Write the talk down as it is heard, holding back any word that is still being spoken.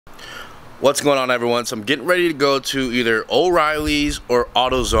What's going on, everyone? So I'm getting ready to go to either O'Reilly's or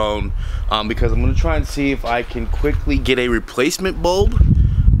AutoZone because I'm going to try and see if I can quickly get a replacement bulb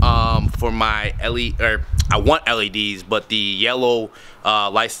for my LED, or I want LEDs, but the yellow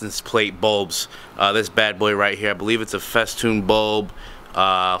license plate bulbs. This bad boy right here, I believe it's a Festoon bulb,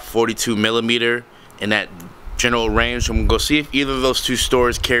 42 millimeter in that general range. So I'm gonna go see if either of those two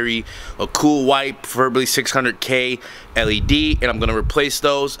stores carry a cool white, preferably 600K LED, and I'm gonna replace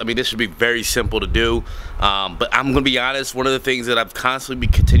those. I mean, this should be very simple to do, but I'm gonna be honest, one of the things that I've constantly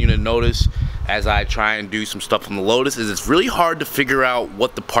been continuing to notice as I try and do some stuff on the Lotus is it's really hard to figure out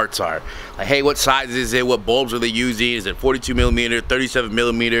what the parts are. Like, hey, what size is it? What bulbs are they using? Is it 42 millimeter, 37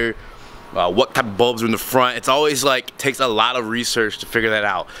 millimeter? What type of bulbs are in the front? It's always like, takes a lot of research to figure that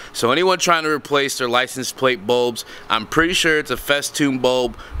out. So anyone trying to replace their license plate bulbs, I'm pretty sure it's a Festoon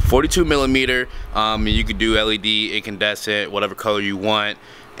bulb, 42 millimeter. You could do LED, incandescent, whatever color you want,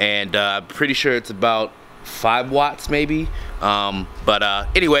 and I'm pretty sure it's about 5 watts maybe.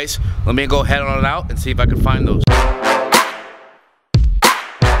 Anyways, let me go head on out and see if I can find those.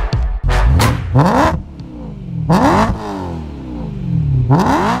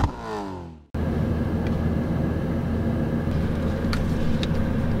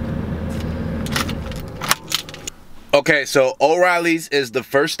 Okay, so O'Reilly's is the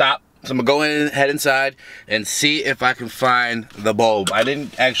first stop. So I'm gonna go in and head inside and see if I can find the bulb. I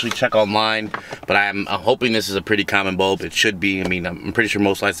didn't actually check online, but I'm hoping this is a pretty common bulb. It should be. I mean, I'm pretty sure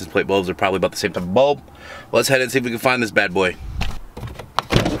most license plate bulbs are probably about the same type of bulb. Let's head and see if we can find this bad boy.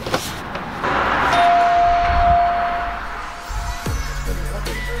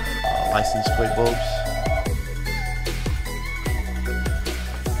 License plate bulbs.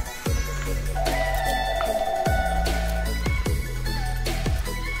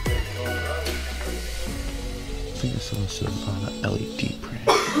 I think it's also on an LED print.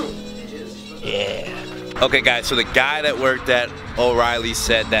 Yeah. Okay guys, so the guy that worked at O'Reilly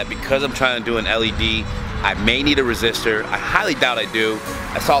said that because I'm trying to do an LED, I may need a resistor. I highly doubt I do.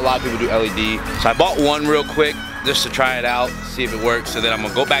 I saw a lot of people do LED. So I bought one real quick just to try it out, see if it works. So then I'm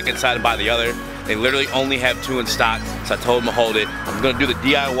gonna go back inside and buy the other. They literally only have 2 in stock, so I told them to hold it. I'm gonna do the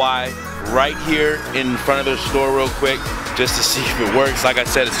DIY right here in front of their store real quick just to see if it works. Like I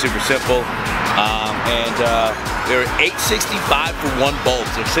said, it's super simple. They were $8.65 for one bulb,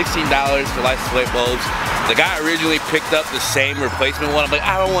 so $16 for license plate bulbs. The guy originally picked up the same replacement one. I'm like,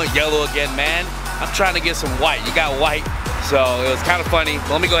 I don't want yellow again, man. I'm trying to get some white. You got white? So it was kind of funny.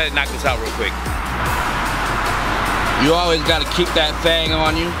 But let me go ahead and knock this out real quick. You always got to keep that thing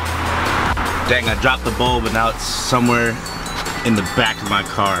on you. Dang, I dropped the bulb and now it's somewhere in the back of my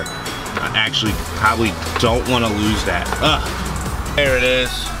car. I actually probably don't want to lose that. Ugh. There it is.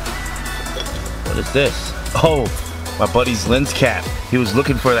 What is this? Oh, my buddy's lens cap. He was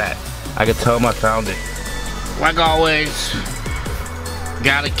looking for that. I could tell him I found it. Like always,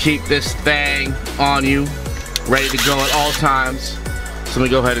 gotta keep this thing on you, ready to go at all times. So let me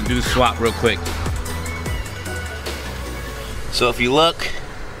go ahead and do the swap real quick. So if you look,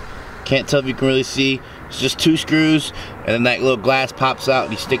 can't tell if you can really see, it's just 2 screws, and then that little glass pops out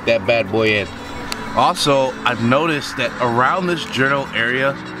and you stick that bad boy in. Also, I've noticed that around this journal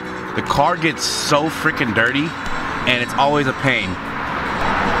area, the car gets so freaking dirty, and it's always a pain.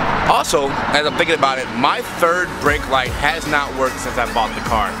 Also, as I'm thinking about it, my third brake light has not worked since I bought the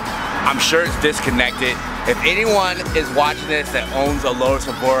car. I'm sure it's disconnected. If anyone is watching this that owns a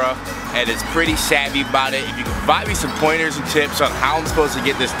Lotus Evora and is pretty savvy about it, if you can provide me some pointers and tips on how I'm supposed to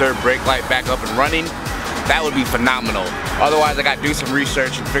get this third brake light back up and running, that would be phenomenal. Otherwise, I gotta do some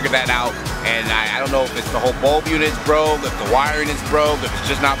research and figure that out. And I don't know if it's the whole bulb unit's broke, if the wiring is broke, if it's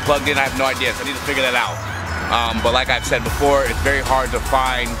just not plugged in, I have no idea. So I need to figure that out. But like I've said before, it's very hard to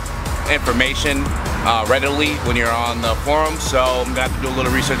find information readily when you're on the forum. So I'm gonna have to do a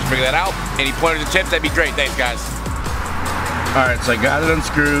little research to figure that out. Any pointers and tips, that'd be great. Thanks, guys. All right, so I got it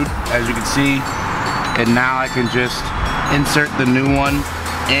unscrewed, as you can see. And now I can just insert the new one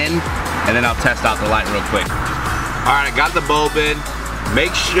in, and then I'll test out the light real quick. All right, I got the bulb in.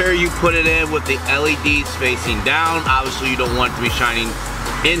 Make sure you put it in with the LEDs facing down. Obviously, you don't want it to be shining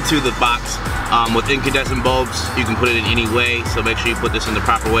into the box. With incandescent bulbs, you can put it in any way, so make sure you put this in the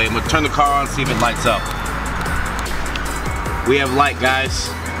proper way. I'm gonna turn the car on, see if it lights up. We have light, guys.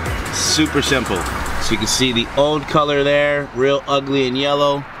 Super simple. So you can see the old color there, real ugly and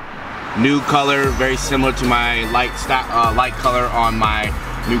yellow. New color, very similar to my light color on my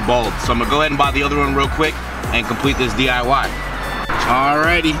new bulb. So I'm gonna go ahead and buy the other one real quick and complete this DIY.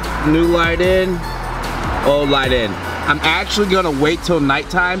 Alrighty, new light in, old light in. I'm actually gonna wait till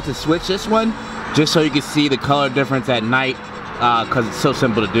nighttime to switch this one, just so you can see the color difference at night because it's so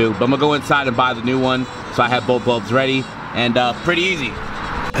simple to do. But I'm gonna go inside and buy the new one, so I have both bulbs ready, and pretty easy.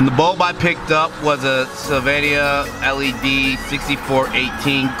 And the bulb I picked up was a Sylvania LED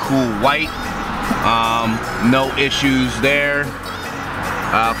 6418 cool white. No issues there.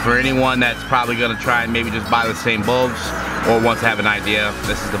 For anyone that's probably gonna try and maybe just buy the same bulbs or wants to have an idea,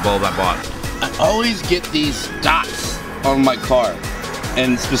 this is the bulb I bought. I always get these dots on my car,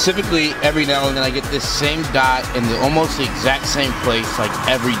 and specifically every now and then I get this same dot in almost the exact same place like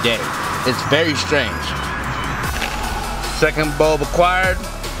every day. It's very strange. Second bulb acquired.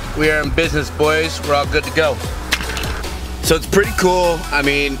 We are in business, boys. We're all good to go. So it's pretty cool. I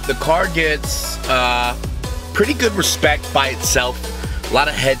mean, the car gets pretty good respect by itself. A lot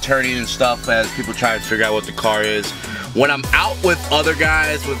of head turning and stuff as people try to figure out what the car is. When I'm out with other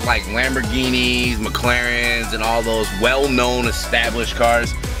guys with like Lamborghinis, McLarens, and all those well-known established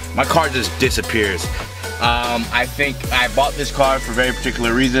cars, my car just disappears. I think I bought this car for very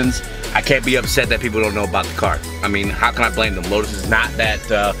particular reasons. I can't be upset that people don't know about the car. I mean, how can I blame them? Lotus is not that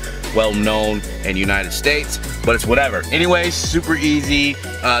well-known in the United States, but it's whatever. Anyways, super easy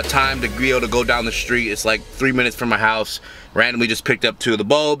time to be able to go down the street. It's like 3 minutes from my house. Randomly just picked up 2 of the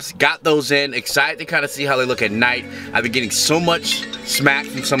bulbs, got those in, excited to kind of see how they look at night. I've been getting so much smack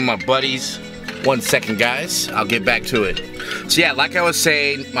from some of my buddies. 1 second, guys, I'll get back to it. So yeah, like I was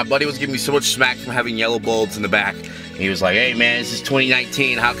saying, my buddy was giving me so much smack from having yellow bulbs in the back. And he was like, hey man, this is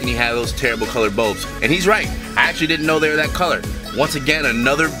 2019, how can you have those terrible colored bulbs? And he's right, I actually didn't know they were that color. Once again,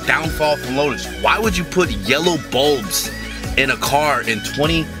 another downfall from Lotus. Why would you put yellow bulbs in a car in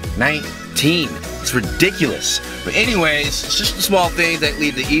 2019? It's ridiculous. But anyways, it's just the small things that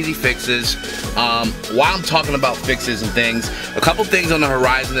lead to easy fixes. While I'm talking about fixes and things, a couple things on the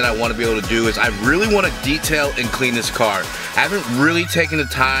horizon that I want to be able to do is I really want to detail and clean this car. I haven't really taken the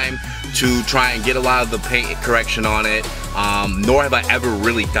time to try and get a lot of the paint correction on it, nor have I ever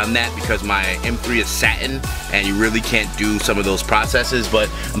really done that because my M3 is satin and you really can't do some of those processes. But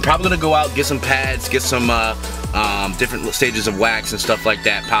I'm probably gonna go out, get some pads, get some different stages of wax and stuff like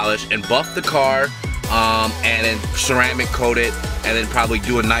that, polish and buff the car, and then ceramic coat it, and then probably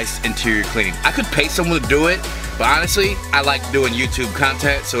do a nice interior cleaning. I could pay someone to do it, but honestly, I like doing YouTube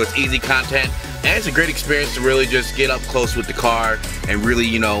content, so it's easy content. And it's a great experience to really just get up close with the car and really,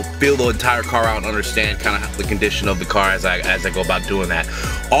 you know, feel the entire car out and understand kind of the condition of the car as I go about doing that.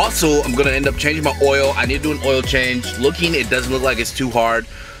 Also, I'm gonna end up changing my oil. I need to do an oil change. Looking, it doesn't look like it's too hard.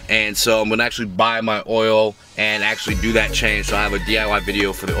 And so I'm gonna actually buy my oil and actually do that change. So I have a DIY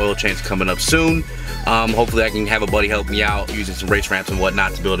video for the oil change coming up soon. Hopefully I can have a buddy help me out using some race ramps and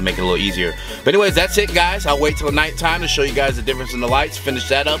whatnot to be able to make it a little easier. But anyways, that's it guys. I'll wait till the night time to show you guys the difference in the lights, finish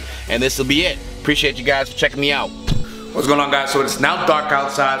that up, and this will be it. Appreciate you guys for checking me out. What's going on guys? So it's now dark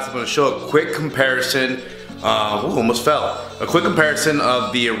outside, so I'm gonna show a quick comparison. Almost fell. A quick comparison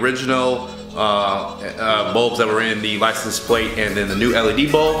of the original bulbs that were in the license plate and then the new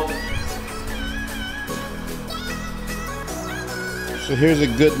LED bulb. So here's a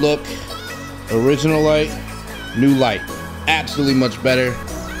good look. Original light, new light. Absolutely much better.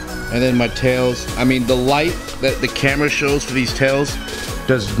 And then my tails. I mean, the light that the camera shows for these tails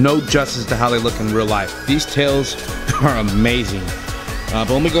does no justice to how they look in real life. These tails are amazing. But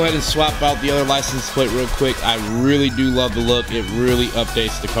let me go ahead and swap out the other license plate real quick. I really do love the look. It really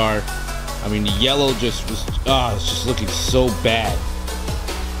updates the car. I mean, the yellow just was, it's just looking so bad.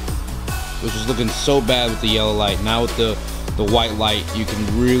 It was just looking so bad with the yellow light. Now with the white light, you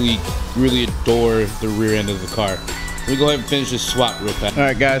can really, really adore the rear end of the car. Let me go ahead and finish this swap real fast. All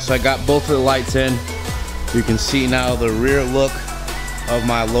right, guys, so I got both of the lights in. You can see now the rear look of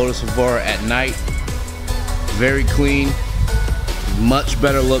my Lotus Evora at night. Very clean, much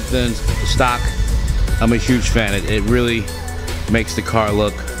better look than stock. I'm a huge fan. It really makes the car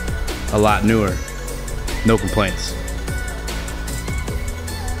look a lot newer. No complaints.